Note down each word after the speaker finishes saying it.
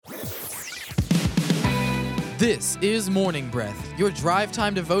This is Morning Breath, your drive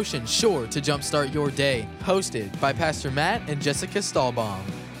time devotion sure to jumpstart your day. Hosted by Pastor Matt and Jessica Stahlbaum.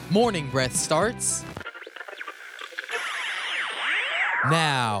 Morning Breath starts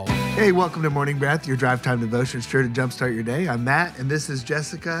now. Hey, welcome to Morning Breath, your drive time devotion sure to jumpstart your day. I'm Matt, and this is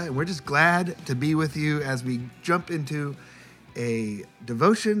Jessica, and we're just glad to be with you as we jump into a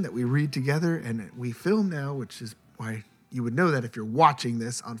devotion that we read together and we film now, which is why you would know that if you're watching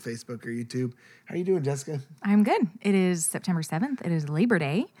this on Facebook or YouTube. How are you doing, Jessica? I'm good. It is September 7th. It is Labor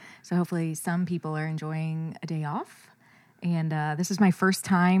Day, so hopefully some people are enjoying a day off. And this is my first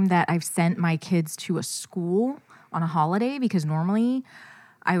time that I've sent my kids to a school on a holiday, because normally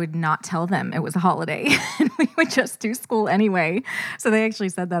I would not tell them it was a holiday and we would just do school anyway. So they actually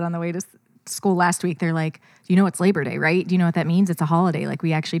said that on the way to school last week. They're like, "You know it's Labor Day, right? Do you know what that means? It's a holiday. Like,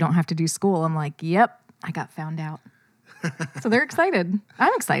 we actually don't have to do school." I'm like, "Yep, I got found out." So they're excited.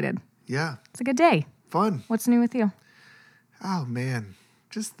 I'm excited. Yeah. It's a good day. Fun. What's new with you? Oh, man.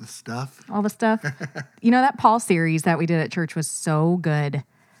 Just the stuff. All the stuff. You know, that Paul series that we did at church was so good.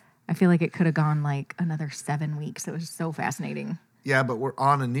 I feel like it could have gone like another 7 weeks. It was so fascinating. Yeah, but we're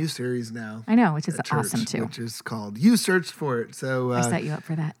on a new series now. I know, which is at church, awesome too. Which is called You Searched For It. So I set you up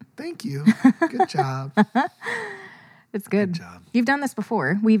for that. Thank you. Good job. It's good. Good job. You've done this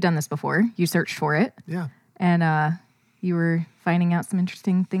before. We've done this before. You searched for it. Yeah. And you were finding out some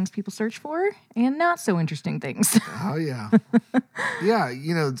interesting things people search for and not so interesting things. Oh, yeah. Yeah,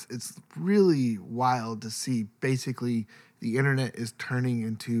 you know, it's really wild to see basically the internet is turning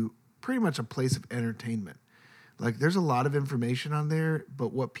into pretty much a place of entertainment. Like, there's a lot of information on there,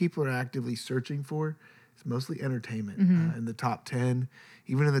 but what people are actively searching for is mostly entertainment. In the top 10,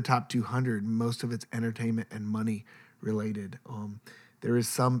 even in the top 200, most of it's entertainment and money related. There is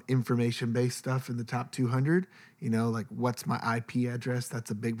some information-based stuff in the top 200, you know, like what's my IP address? That's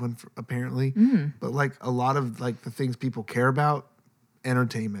a big one, apparently. But like a lot of like the things people care about,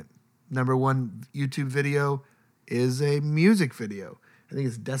 entertainment. Number one YouTube video is a music video. I think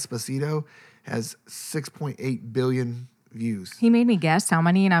it's Despacito, has 6.8 billion views. He made me guess how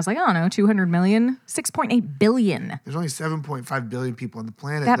many, and I was like, I don't know, 200 million? 6.8 billion. There's only 7.5 billion people on the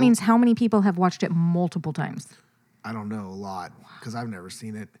planet. That means how many people have watched it multiple times? I don't know, a lot, because I've never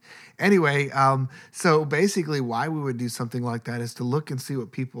seen it. Anyway, so basically why we would do something like that is to look and see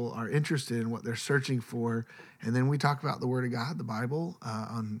what people are interested in, what they're searching for, and then we talk about the Word of God, the Bible,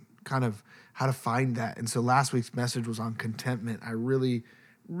 on kind of how to find that. And so last week's message was on contentment. I really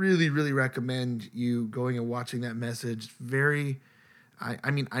recommend you going and watching that message.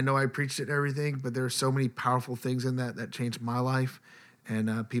 I mean, I know I preached it and everything, but there are so many powerful things in that changed my life,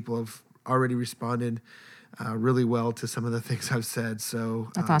 and people have already responded really well to some of the things I've said. So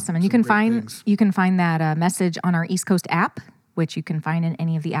that's awesome. And you can find that message on our East Coast app, which you can find in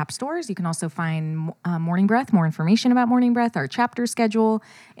any of the app stores. You can also find Morning Breath, more information about Morning Breath, our chapter schedule.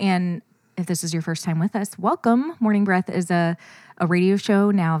 And if this is your first time with us, welcome. Morning Breath is a radio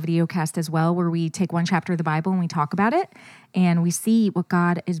show, now video cast as well, where we take one chapter of the Bible and we talk about it. And we see what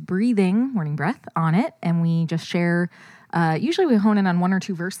God is breathing, Morning Breath, on it. And we just share, usually we hone in on one or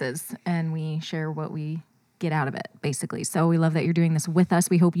two verses and we share what we get out of it, basically. So we love that you're doing this with us.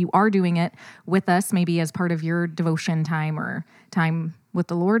 We hope you are doing it with us, maybe as part of your devotion time or time with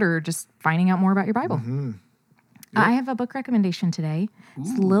the Lord, or just finding out more about your Bible. Yep. I have a book recommendation today. Ooh.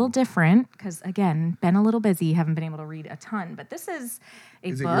 It's a little different because, again, been a little busy, haven't been able to read a ton. But this is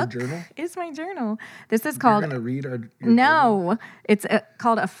a book. Is it your journal? It's my journal. This is called... You're going to read your No. journal? It's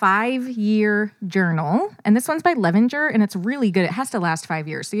called A 5-Year Journal. And this one's by Levenger, and it's really good. It has to last 5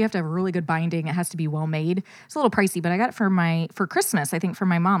 years, so you have to have a really good binding. It has to be well made. It's a little pricey, but I got it for Christmas, I think, for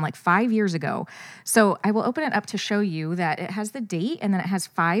my mom, like 5 years ago. So I will open it up to show you that it has the date, and then it has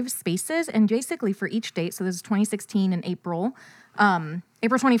 5 spaces. And basically for each date, so this is 2016 in April.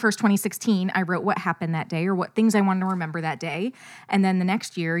 April 21st, 2016, I wrote what happened that day or what things I wanted to remember that day. And then the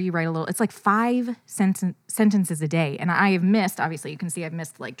next year, you write it's like 5 sentences a day. And I have missed, obviously, you can see I've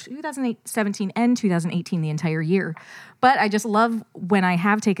missed like 2017 and 2018 the entire year. But I just love when I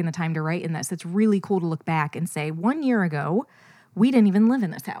have taken the time to write in this. It's really cool to look back and say, 1 year ago, we didn't even live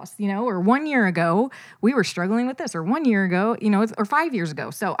in this house, you know, or 1 year ago, we were struggling with this, or 1 year ago, you know, or 5 years ago.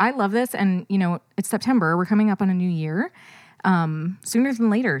 So I love this. And, you know, it's September. We're coming up on a new year. Sooner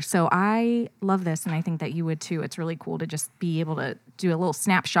than later. So I love this, and I think that you would too. It's really cool to just be able to do a little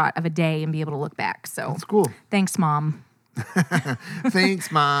snapshot of a day and be able to look back. So that's cool. Thanks, Mom.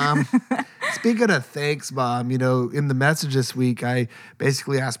 Thanks, Mom. Speaking of thanks, Mom, you know, in the message this week, I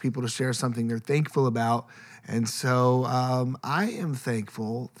basically asked people to share something they're thankful about. And so I am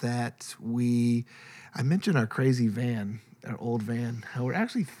thankful that I mentioned our crazy van our old van, how we're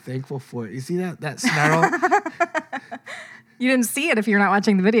actually thankful for it. You see that snarl? You didn't see it if you're not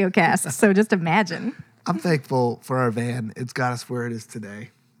watching the video cast, so just imagine. I'm thankful for our van. It's got us where it is today.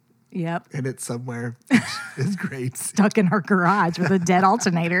 Yep. And it's somewhere. It's great. Stuck in our garage with a dead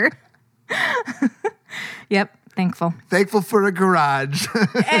alternator. Yep. Thankful. Thankful for a garage.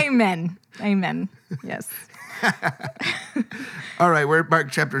 Amen. Amen. Yes. All right, we're at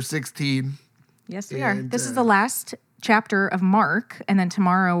Mark chapter 16. Yes, we are. And, This is the last chapter of Mark, and then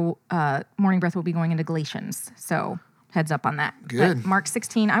tomorrow, Morning Breath will be going into Galatians. So heads up on that. Good. But Mark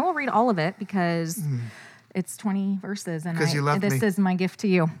 16, I will read all of it because it's 20 verses, and 'Cause you love this me. is my gift to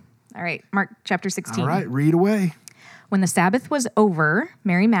you. All right, Mark chapter 16. All right, read away. When the Sabbath was over,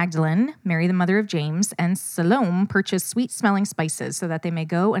 Mary Magdalene, Mary the mother of James, and Salome purchased sweet-smelling spices so that they may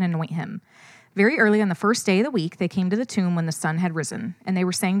go and anoint him. Very early on the first day of the week, they came to the tomb when the sun had risen, and they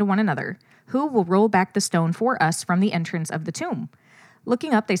were saying to one another, "Who will roll back the stone for us from the entrance of the tomb?"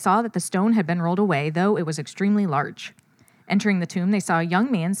 Looking up, they saw that the stone had been rolled away, though it was extremely large. Entering the tomb, they saw a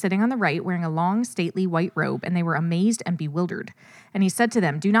young man sitting on the right wearing a long, stately white robe, and they were amazed and bewildered. And he said to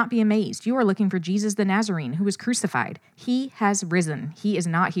them, "Do not be amazed. You are looking for Jesus the Nazarene, who was crucified. He has risen. He is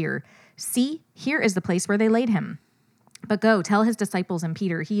not here. See, here is the place where they laid him. But go, tell his disciples and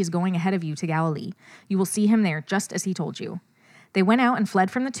Peter, he is going ahead of you to Galilee. You will see him there, just as he told you." They went out and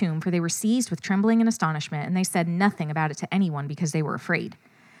fled from the tomb, for they were seized with trembling and astonishment, and they said nothing about it to anyone because they were afraid.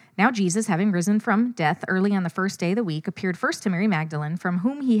 Now Jesus, having risen from death early on the first day of the week, appeared first to Mary Magdalene, from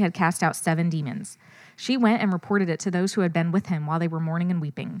whom he had cast out 7 demons. She went and reported it to those who had been with him while they were mourning and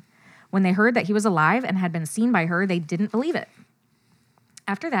weeping. When they heard that he was alive and had been seen by her, they didn't believe it.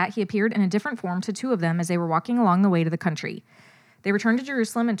 After that, he appeared in a different form to 2 of them as they were walking along the way to the country. They returned to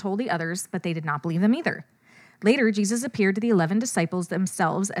Jerusalem and told the others, but they did not believe them either. Later, Jesus appeared to the 11 disciples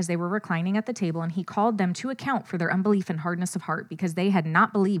themselves as they were reclining at the table, and he called them to account for their unbelief and hardness of heart, because they had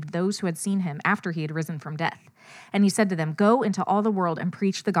not believed those who had seen him after he had risen from death. And he said to them, "Go into all the world and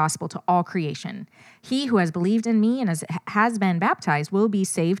preach the gospel to all creation. He who has believed in me and has been baptized will be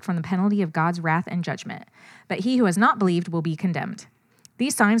saved from the penalty of God's wrath and judgment. But he who has not believed will be condemned.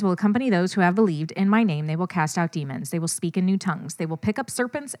 These signs will accompany those who have believed. In my name they will cast out demons. They will speak in new tongues. They will pick up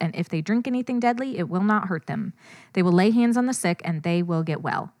serpents, and if they drink anything deadly, it will not hurt them. They will lay hands on the sick, and they will get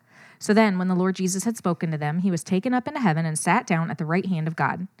well." So then, when the Lord Jesus had spoken to them, he was taken up into heaven and sat down at the right hand of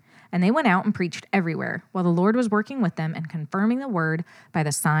God. And they went out and preached everywhere, while the Lord was working with them and confirming the word by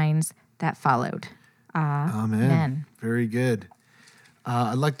the signs that followed. Amen. Very good.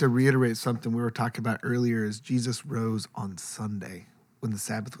 I'd like to reiterate something we were talking about earlier is Jesus rose on Sunday when the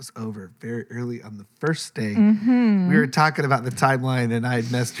Sabbath was over, very early on the first day. We were talking about the timeline, and I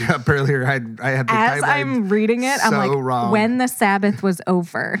had messed you up earlier. I had the As timeline I'm reading it, I'm so like, wrong. when the Sabbath was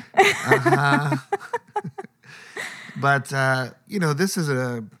over. But this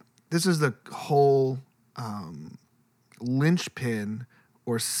is the whole linchpin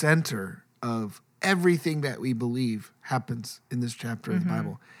or center of everything that we believe happens in this chapter of the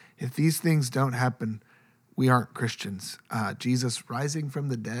Bible. If these things don't happen, we aren't Christians. Jesus rising from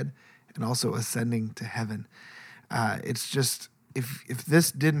the dead and also ascending to heaven. It's just, if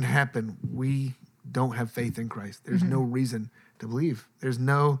this didn't happen, we don't have faith in Christ. There's no reason to believe. There's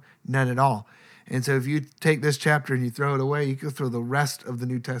none at all. And so if you take this chapter and you throw it away, you can throw the rest of the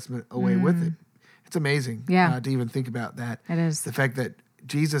New Testament away with it. It's amazing to even think about that. It is. The fact that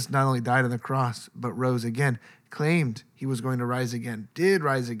Jesus not only died on the cross, but rose again, claimed he was going to rise again, did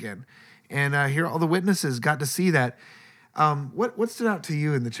rise again. And here all the witnesses got to see that. What stood out to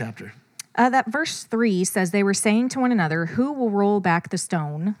you in the chapter? That verse 3 says, they were saying to one another, "Who will roll back the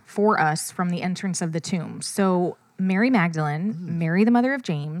stone for us from the entrance of the tomb?" So Mary Magdalene, Mary the mother of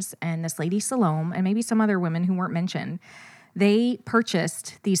James, and this lady Salome, and maybe some other women who weren't mentioned, they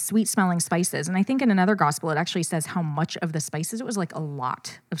purchased these sweet-smelling spices. And I think in another gospel, it actually says how much of the spices. It was like a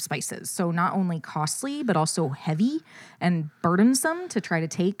lot of spices. So not only costly, but also heavy and burdensome to try to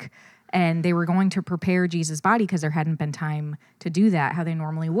take. And they were going to prepare Jesus' body because there hadn't been time to do that how they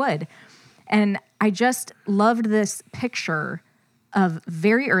normally would. And I just loved this picture of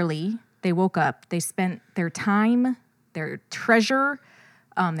very early, they woke up, they spent their time, their treasure,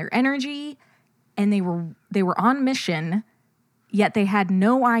 their energy, and they were on mission, yet they had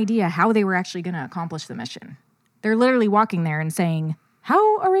no idea how they were actually going to accomplish the mission. They're literally walking there and saying,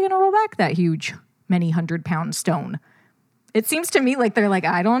 "How are we going to roll back that huge, many 100-pound stone?" It seems to me like they're like,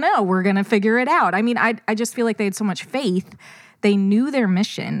 "I don't know. We're going to figure it out." I mean, I just feel like they had so much faith. They knew their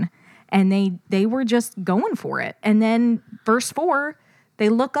mission, and they were just going for it. And then verse 4, they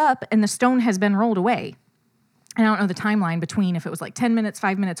look up, and the stone has been rolled away. And I don't know the timeline between if it was like 10 minutes,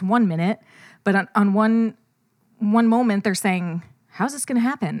 5 minutes, 1 minute. But on one moment they're saying, how's this going to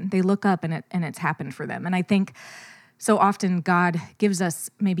happen? They look up and it's happened for them. And I think so often God gives us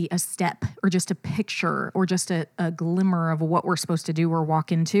maybe a step or just a picture or just a glimmer of what we're supposed to do or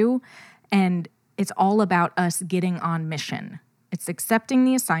walk into. And it's all about us getting on mission. It's accepting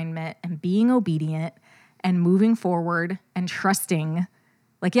the assignment and being obedient and moving forward and trusting.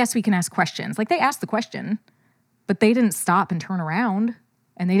 Like, yes, we can ask questions. Like, they asked the question, but they didn't stop and turn around,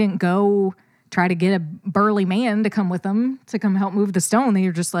 and they didn't go try to get a burly man to come with them to come help move the stone. They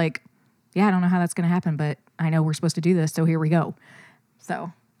were just like, yeah, I don't know how that's going to happen, but I know we're supposed to do this, so here we go.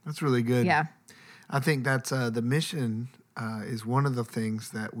 So that's really good. Yeah. I think that's the mission is one of the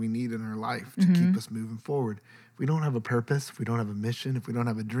things that we need in our life to keep us moving forward. If we don't have a purpose, if we don't have a mission, if we don't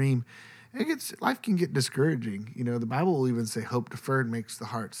have a dream, life can get discouraging. You know, the Bible will even say hope deferred makes the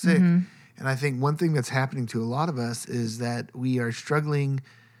heart sick. And I think one thing that's happening to a lot of us is that we are struggling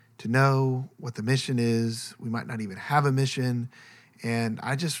to know what the mission is. We might not even have a mission. And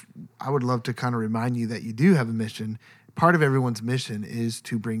I would love to kind of remind you that you do have a mission. Part of everyone's mission is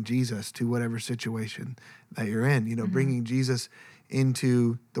to bring Jesus to whatever situation that you're in. You know, bringing Jesus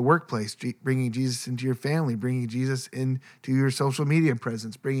into the workplace, bringing Jesus into your family, bringing Jesus into your social media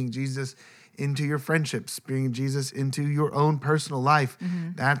presence, bringing Jesus into your friendships, bringing Jesus into your own personal life.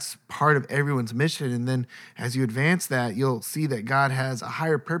 That's part of everyone's mission. And then as you advance that, you'll see that God has a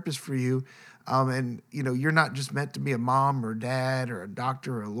higher purpose for you. And, you know, you're not just meant to be a mom or dad or a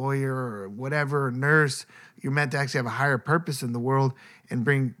doctor or a lawyer or whatever, a nurse. You're meant to actually have a higher purpose in the world and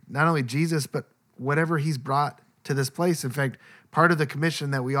bring not only Jesus, but whatever he's brought to this place. In fact, part of the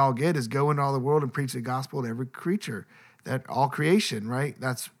commission that we all get is go into all the world and preach the gospel to every creature, that all creation, right?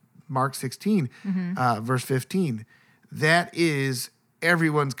 That's Mark 16, verse 15. That is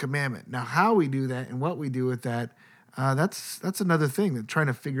everyone's commandment. Now, how we do that and what we do with that, that's another thing, that trying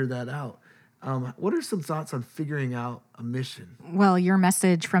to figure that out. What are some thoughts on figuring out a mission? Well, your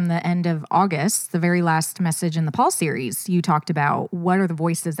message from the end of August, the very last message in the Paul series, you talked about what are the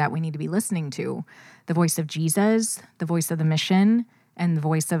voices that we need to be listening to. The voice of Jesus, the voice of the mission, and the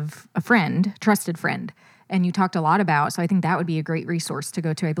voice of a friend, trusted friend. And you talked a lot about, so I think that would be a great resource to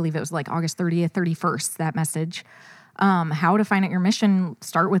go to. I believe it was like August 30th, 31st, that message. How to find out your mission,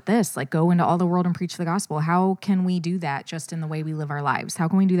 start with this, like go into all the world and preach the gospel. How can we do that just in the way we live our lives? How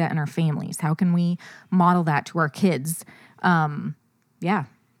can we do that in our families? How can we model that to our kids? Yeah,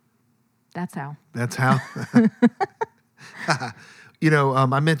 that's how. That's how. You know,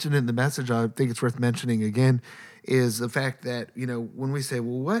 I mentioned in the message, I think it's worth mentioning again, is the fact that, you know, when we say,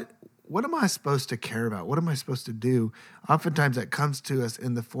 well, what am I supposed to care about? What am I supposed to do? Oftentimes that comes to us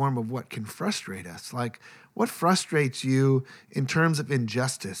in the form of what can frustrate us. Like, what frustrates you in terms of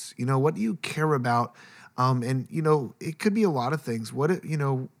injustice? You know, what do you care about? And, you know, it could be a lot of things. I'll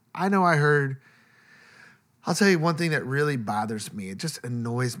tell you one thing that really bothers me. It just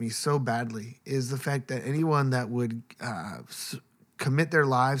annoys me so badly is the fact that anyone that would commit their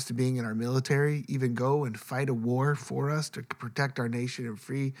lives to being in our military, even go and fight a war for us to protect our nation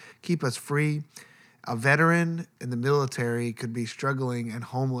and keep us free. A veteran in the military could be struggling and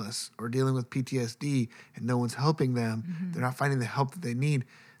homeless or dealing with PTSD and no one's helping them. They're not finding the help that they need.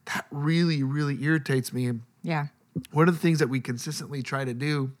 That really, really irritates me. Yeah. One of the things that we consistently try to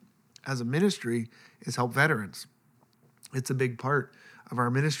do as a ministry is help veterans. It's a big part of our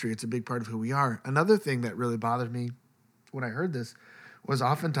ministry. It's a big part of who we are. Another thing that really bothered me when I heard this was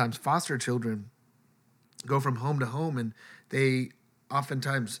oftentimes foster children go from home to home, and they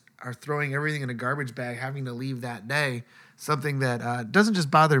oftentimes are throwing everything in a garbage bag, having to leave that day. Something that doesn't just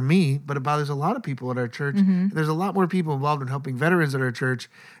bother me, but it bothers a lot of people at our church. And there's a lot more people involved in helping veterans at our church.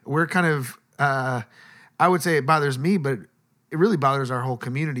 We're kind of, I would say it bothers me, but it really bothers our whole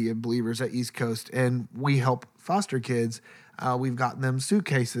community of believers at East Coast. And we help foster kids. We've gotten them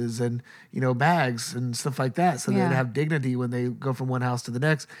suitcases and, you know, bags and stuff like that so they have dignity when they go from one house to the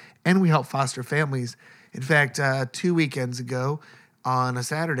next. And we help foster families. In fact, 2 weekends ago on a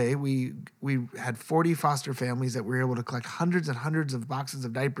Saturday, we had 40 foster families that we were able to collect hundreds and hundreds of boxes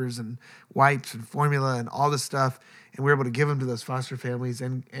of diapers and wipes and formula and all this stuff. And we were able to give them to those foster families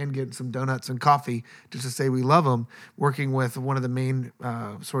and get some donuts and coffee just to say we love them, working with one of the main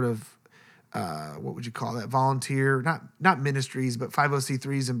what would you call that? Volunteer, not ministries, but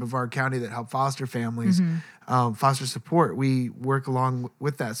 50C3s in Brevard County that help foster families, foster support. We work along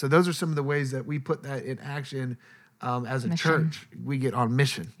with that. So those are some of the ways that we put that in action as a church. We get on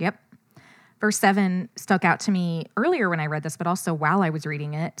mission. Yep. Verse 7 stuck out to me earlier when I read this, but also while I was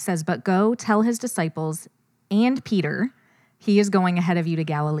reading it. It says, "But go tell his disciples and Peter, he is going ahead of you to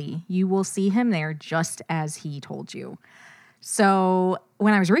Galilee. You will see him there just as he told you." So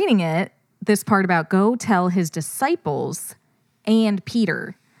when I was reading it, this part about go tell his disciples and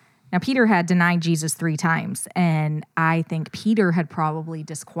Peter. Now, Peter had denied Jesus 3 times, and I think Peter had probably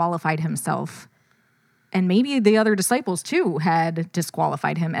disqualified himself. And maybe the other disciples, too, had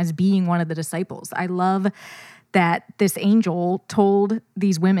disqualified him as being one of the disciples. I love that this angel told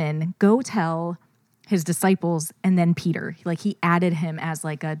these women, go tell his disciples and then Peter. Like, he added him as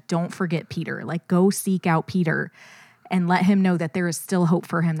like a don't forget Peter. Like, go seek out Peter and let him know that there is still hope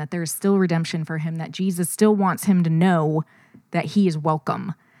for him, that there is still redemption for him, that Jesus still wants him to know that he is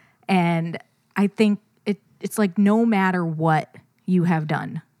welcome. And I think it's like no matter what you have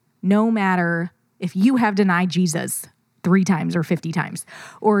done, no matter if you have denied Jesus 3 times or 50 times,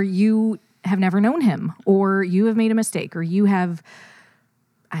 or you have never known him, or you have made a mistake, or you have,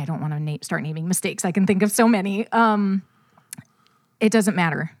 I don't want to start naming mistakes. I can think of so many. It doesn't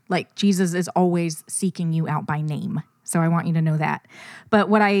matter. Like, Jesus is always seeking you out by name. So I want you to know that. But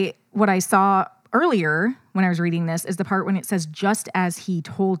what I saw earlier when I was reading this is the part when it says, just as he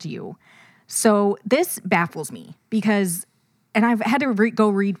told you. So this baffles me because, and I've had to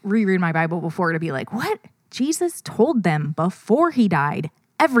reread my Bible before to be like, what? Jesus told them before he died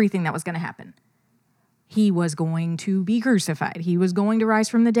everything that was going to happen. He was going to be crucified. He was going to rise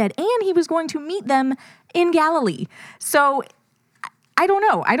from the dead, and he was going to meet them in Galilee. So I don't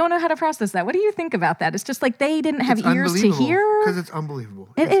know. I don't know how to process that. What do you think about that? It's just like they didn't have ears to hear. Because it's unbelievable.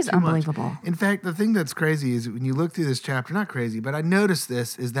 It is unbelievable. Much. In fact, the thing that's crazy is when you look through this chapter, not crazy, but I noticed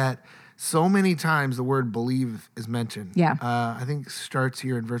this, is that so many times the word believe is mentioned. Yeah. I think it starts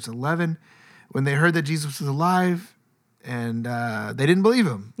here in verse 11. When they heard that Jesus was alive, and they didn't believe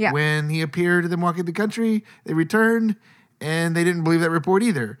him. Yeah. When he appeared to them walking the country, they returned, and they didn't believe that report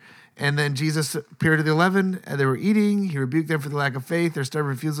either. And then Jesus appeared to the 11, and they were eating. He rebuked them for the lack of faith, their stubborn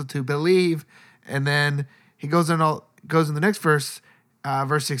refusal to believe. And then he goes in the next verse,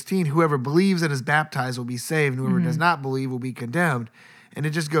 verse 16, whoever believes and is baptized will be saved, and whoever does not believe will be condemned. And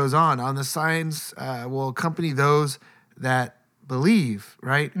it just goes on. On the signs will accompany those that believe,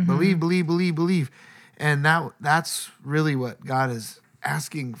 right? Believe. And that's really what God is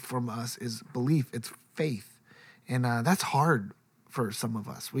asking from us is belief. It's faith. And that's hard for some of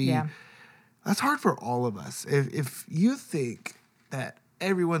us. That's hard for all of us. If you think that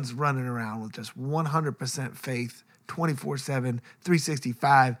everyone's running around with just 100% faith, 24/7,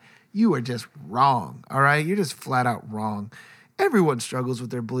 365, you are just wrong, all right? You're just flat out wrong. Everyone struggles with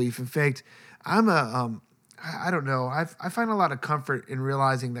their belief. In fact, I don't know. I find a lot of comfort in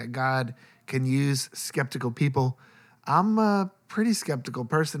realizing that God can use skeptical people. I'm a pretty skeptical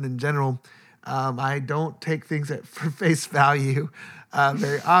person in general. I don't take things for face value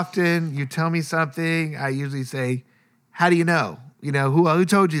very often. You tell me something, I usually say, how do you know? You know, who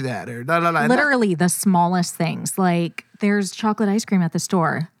told you that? Or Literally the smallest things. Like, there's chocolate ice cream at the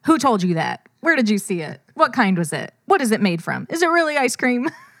store. Who told you that? Where did you see it? What kind was it? What is it made from? Is it really ice cream?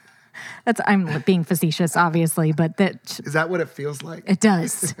 I'm being facetious, obviously, but is that what it feels like? It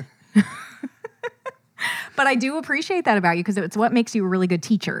does. But I do appreciate that about you because it's what makes you a really good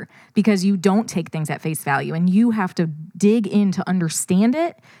teacher, because you don't take things at face value and you have to dig in to understand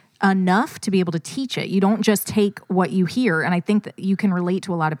it enough to be able to teach it. You don't just take what you hear. And I think that you can relate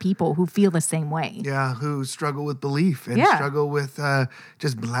to a lot of people who feel the same way. Yeah, who struggle with belief and struggle with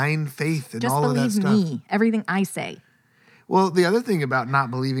just blind faith and just all of that stuff. Just believe me, everything I say. Well, the other thing about not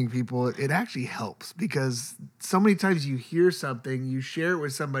believing people, it actually helps because so many times you hear something, you share it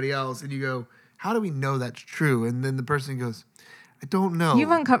with somebody else, and you go, how do we know that's true? And then the person goes, I don't know.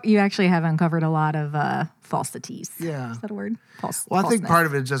 You actually have uncovered a lot of falsities. Yeah. Is that a word? Well, I think part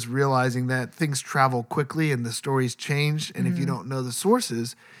of it is just realizing that things travel quickly and the stories change, and if you don't know the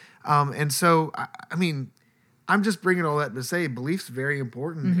sources. And so, I mean, I'm just bringing all that to say belief's very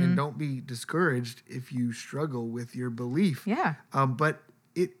important, and don't be discouraged if you struggle with your belief. Yeah. But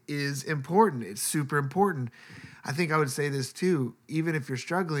it is important. It's super important. I think I would say this too. Even if you're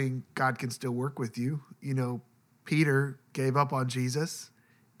struggling, God can still work with you. You know, Peter gave up on Jesus,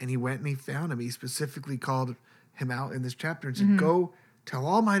 and he went and he found him. He specifically called him out in this chapter and said, go tell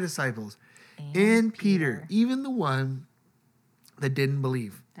all my disciples and Peter, even the one that didn't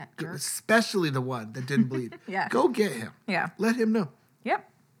believe, especially the one that didn't believe. Yeah. Go get him. Yeah. Let him know. Yep.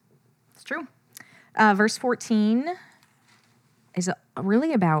 It's true. Verse 14 is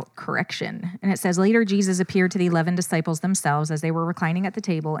really about correction. And it says, later Jesus appeared to the 11 disciples themselves as they were reclining at the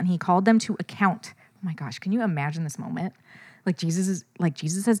table, and he called them to account. Oh my gosh, can you imagine this moment? Jesus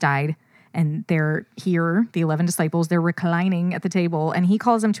has died, and they're here, the 11 disciples, they're reclining at the table, and he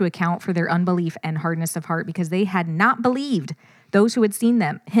calls them to account for their unbelief and hardness of heart because they had not believed those who had seen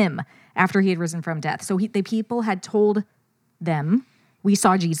him after he had risen from death. So the people had told them, we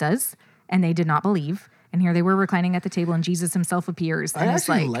saw Jesus, and they did not believe. And here they were reclining at the table, and Jesus himself appears. I And it's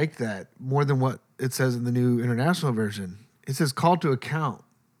actually like, like that more than what it says in the New International Version. It says, called to account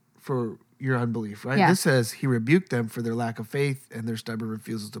for your unbelief, right? Yeah. This says, he rebuked them for their lack of faith and their stubborn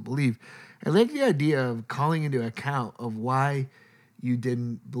refusals to believe. I like the idea of calling into account of why you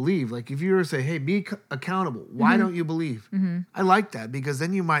didn't believe. Like if you were to say, hey, be accountable. Why don't you believe? I like that because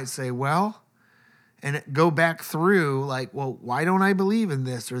then you might say, well, and go back through like, well, why don't I believe in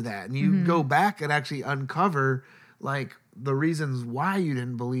this or that? And you go back and actually uncover like the reasons why you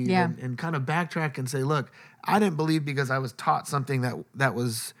didn't believe and kind of backtrack and say, look, I didn't believe because I was taught something that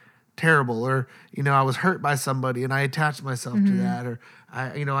was terrible, or, I was hurt by somebody and I attached myself to that, or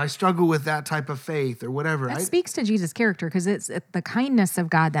I struggle with that type of faith or whatever. that speaks to Jesus' character because it's the kindness of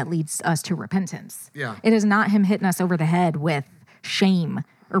God that leads us to repentance. Yeah. It is not him hitting us over the head with shame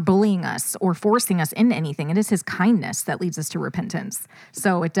or bullying us or forcing us into anything. It is his kindness that leads us to repentance.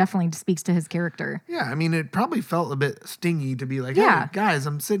 So it definitely speaks to his character. Yeah, I mean, it probably felt a bit stingy to be like, Yeah. hey, guys,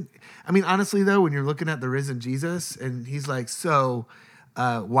 I'm sitting. I mean, honestly, though, when you're looking at the risen Jesus and he's like, so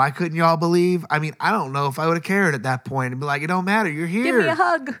why couldn't y'all believe? I mean, I don't know if I would have cared at that point and be like, it don't matter. You're here. Give me a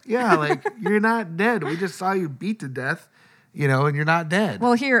hug. Yeah, like, you're not dead. We just saw you beat to death, and you're not dead.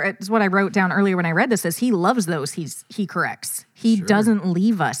 Well, here is what I wrote down earlier when I read this is he loves those he corrects. He doesn't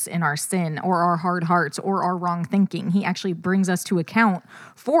leave us in our sin or our hard hearts or our wrong thinking. He actually brings us to account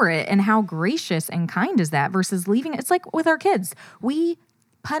for it. And how gracious and kind is that versus leaving it? It's like with our kids. We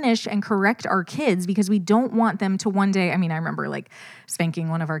punish and correct our kids because we don't want them to one day. I mean, I remember like spanking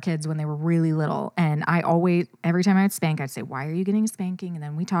one of our kids when they were really little. And I always, every time I would spank, I'd say, why are you getting a spanking? And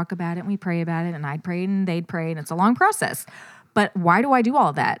then we talk about it and we pray about it. And I'd pray and they'd pray. And it's a long process. But why do I do all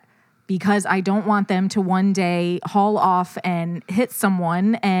of that? Because I don't want them to one day haul off and hit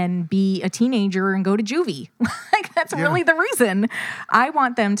someone and be a teenager and go to juvie. Like that's really the reason. I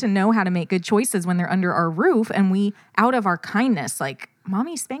want them to know how to make good choices when they're under our roof, and we, out of our kindness, like,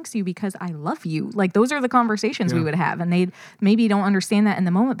 mommy spanks you because I love you. Like those are the conversations we would have. And they maybe don't understand that in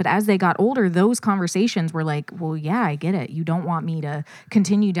the moment, but as they got older, those conversations were like, well, yeah, I get it. You don't want me to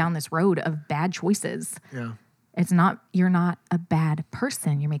continue down this road of bad choices. Yeah. You're not a bad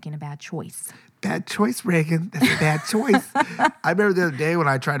person. You're making a bad choice. Bad choice, Reagan. That's a bad choice. I remember the other day when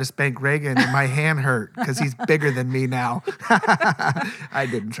I tried to spank Reagan and my hand hurt because he's bigger than me now. I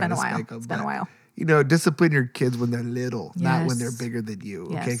didn't try to spank him. It's been a while. Discipline your kids when they're little, not when they're Yes. bigger than you,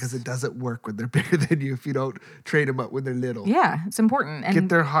 okay? Yes. Because it doesn't work when they're bigger than you if you don't train them up when they're little. Yeah, it's important. And Get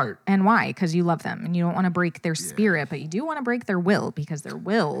their heart. And why? Because you love them and you don't want to break their spirit, but you do want to break their will because their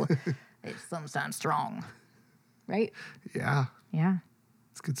will is sometimes strong. Right? Yeah. Yeah.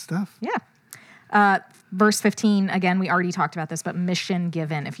 It's good stuff. Yeah. Verse 15, again, we already talked about this, but mission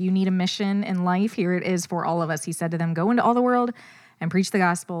given. If you need a mission in life, here it is for all of us. He said to them, go into all the world and preach the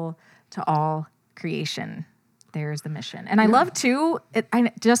gospel to all creation. There's the mission. And I love too,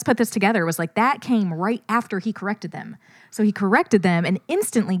 I just put this together. It was like that came right after he corrected them. So he corrected them and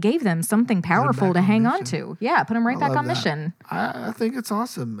instantly gave them something powerful to hang on to. Yeah, put them right back love on that. mission. I think it's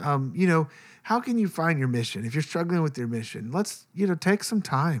awesome. How can you find your mission? If you're struggling with your mission, let's, take some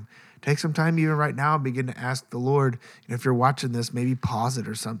time. Take some time even right now and begin to ask the Lord. If you're watching this, maybe pause it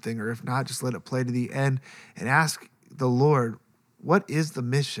or something, or if not, just let it play to the end and ask the Lord, what is the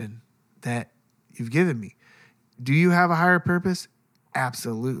mission that you've given me? Do you have a higher purpose?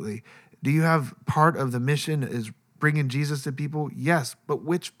 Absolutely. Do you have part of the mission is bringing Jesus to people? Yes, but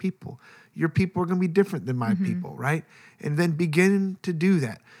which people? Your people are going to be different than my people, right? And then begin to do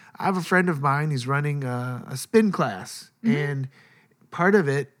that. I have a friend of mine, he's running a spin class, and part of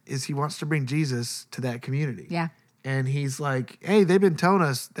it is he wants to bring Jesus to that community. Yeah. And he's like, hey, they've been telling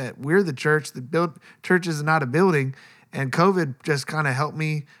us that we're the church, church is not a building, and COVID just kind of helped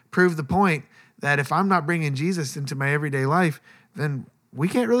me prove the point that if I'm not bringing Jesus into my everyday life, then we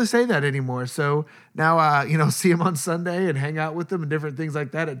can't really say that anymore. So now, see him on Sunday and hang out with him and different things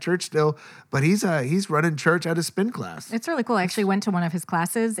like that at church still. But he's running church at a spin class. It's really cool. I actually went to one of his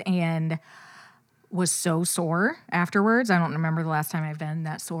classes and was so sore afterwards. I don't remember the last time I've been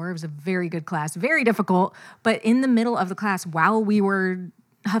that sore. It was a very good class, very difficult. But in the middle of the class, while we were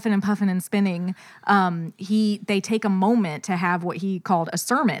huffing and puffing and spinning, they take a moment to have what he called a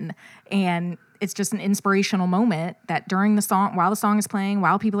sermon. And it's just an inspirational moment that during the song, while the song is playing,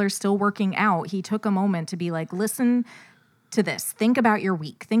 while people are still working out, he took a moment to be like, listen to this. Think about your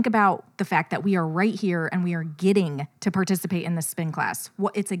week. Think about the fact that we are right here and we are getting to participate in this spin class.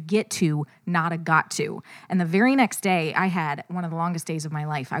 It's a get to, not a got to. And the very next day, I had one of the longest days of my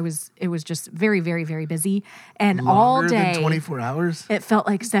life. It was just very, very, very busy. And all day, Longer than 24 hours? it felt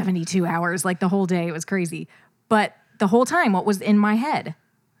like 72 hours, like the whole day. It was crazy. But the whole time, what was in my head?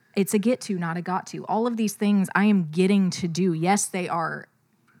 It's a get to, not a got to. All of these things I am getting to do. Yes, they are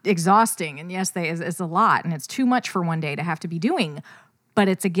exhausting, and yes, it's a lot, and it's too much for one day to have to be doing. But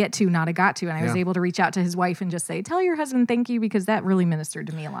it's a get to, not a got to. And I was able to reach out to his wife and just say, tell your husband thank you, because that really ministered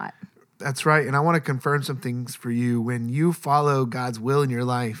to me a lot. That's right. And I want to confirm some things for you. When you follow God's will in your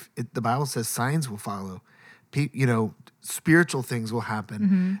life, the Bible says signs will follow. Spiritual things will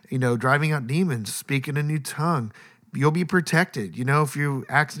happen. Driving out demons, speaking a new tongue. You'll be protected. If you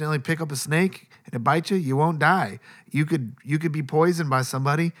accidentally pick up a snake and it bites you, you won't die. You could be poisoned by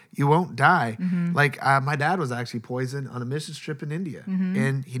somebody, you won't die. Like my dad was actually poisoned on a mission trip in India,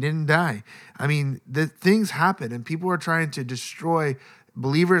 and he didn't die. I mean, the things happen, and people are trying to destroy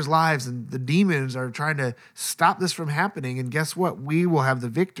believers' lives, and the demons are trying to stop this from happening. And guess what? We will have the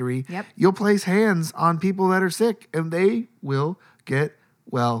victory. Yep. You'll place hands on people that are sick, and they will get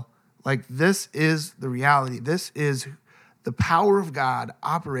well. Like, this is the reality. This is the power of God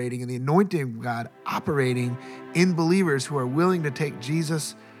operating and the anointing of God operating in believers who are willing to take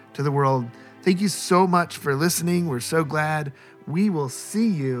Jesus to the world. Thank you so much for listening. We're so glad. We will see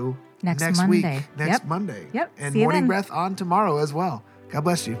you next Monday. week. Next Monday. Yep. And See you Morning then. Breath on tomorrow as well. God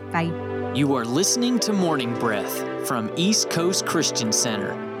bless you. Bye. You are listening to Morning Breath from East Coast Christian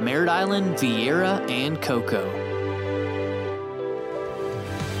Center, Merritt Island, Vieira, and Cocoa.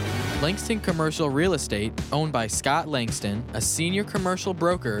 Langston Commercial Real Estate, owned by Scott Langston, a senior commercial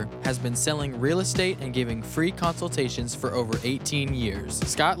broker, has been selling real estate and giving free consultations for over 18 years.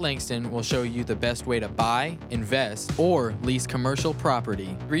 Scott Langston will show you the best way to buy, invest, or lease commercial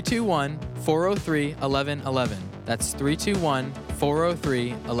property. 321-403-1111. That's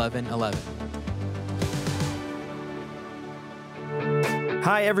 321-403-1111.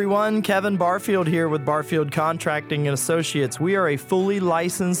 Hi everyone, Kevin Barfield here with Barfield Contracting and Associates. We are a fully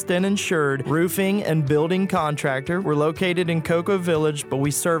licensed and insured roofing and building contractor. We're located in Cocoa Village, but we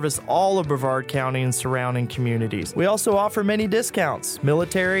service all of Brevard County and surrounding communities. We also offer many discounts,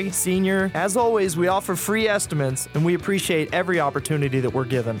 military, senior. As always, we offer free estimates, and we appreciate every opportunity that we're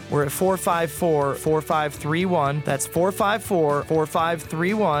given. We're at 454-4531. That's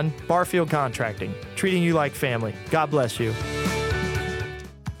 454-4531. Barfield Contracting, treating you like family. God bless you.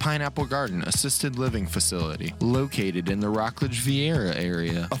 Pineapple Garden Assisted Living Facility, located in the Rockledge, Vieira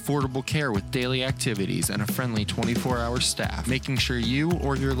area. Affordable care with daily activities and a friendly 24-hour staff, making sure you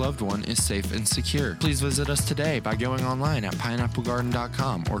or your loved one is safe and secure. Please visit us today by going online at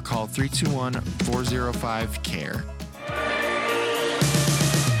pineapplegarden.com or call 321-405-CARE.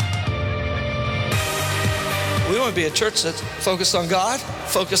 We want to be a church that's focused on God,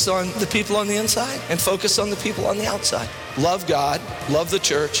 focused on the people on the inside, and focused on the people on the outside. Love God, love the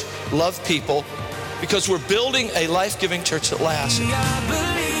church, love people, because we're building a life-giving church that lasts.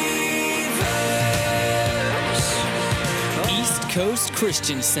 East Coast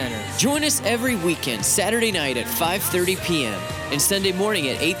Christian Center. Join us every weekend, Saturday night at 5:30 p.m. and Sunday morning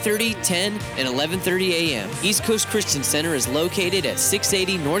at 8:30, 10, and 11:30 a.m. East Coast Christian Center is located at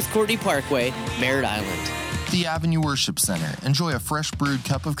 680 North Cordy Parkway, Merritt Island. The Avenue Worship Center. Enjoy a fresh brewed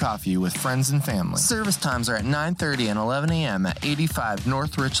cup of coffee with friends and family. Service times are at 9:30 and 11 a.m. at 85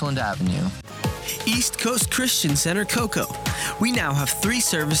 North Richland Avenue. East Coast Christian Center, Cocoa. We now have 3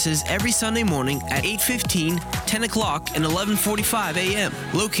 services every Sunday morning at 8:15, 10 o'clock, and 11:45 a.m.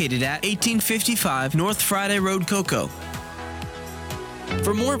 Located at 1855 North Friday Road, Cocoa.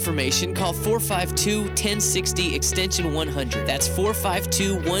 For more information, call 452-1060 extension 100. That's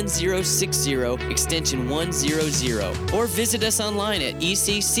 452-1060 extension 100. Or visit us online at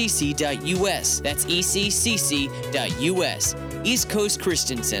eccc.us. That's eccc.us. East Coast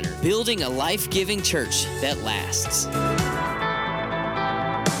Christian Center, building a life-giving church that lasts.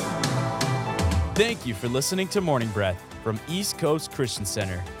 Thank you for listening to Morning Breath from East Coast Christian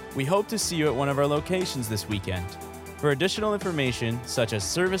Center. We hope to see you at one of our locations this weekend. For additional information, such as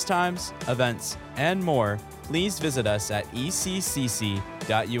service times, events, and more, please visit us at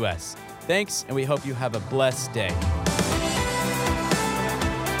eccc.us. Thanks, and we hope you have a blessed day.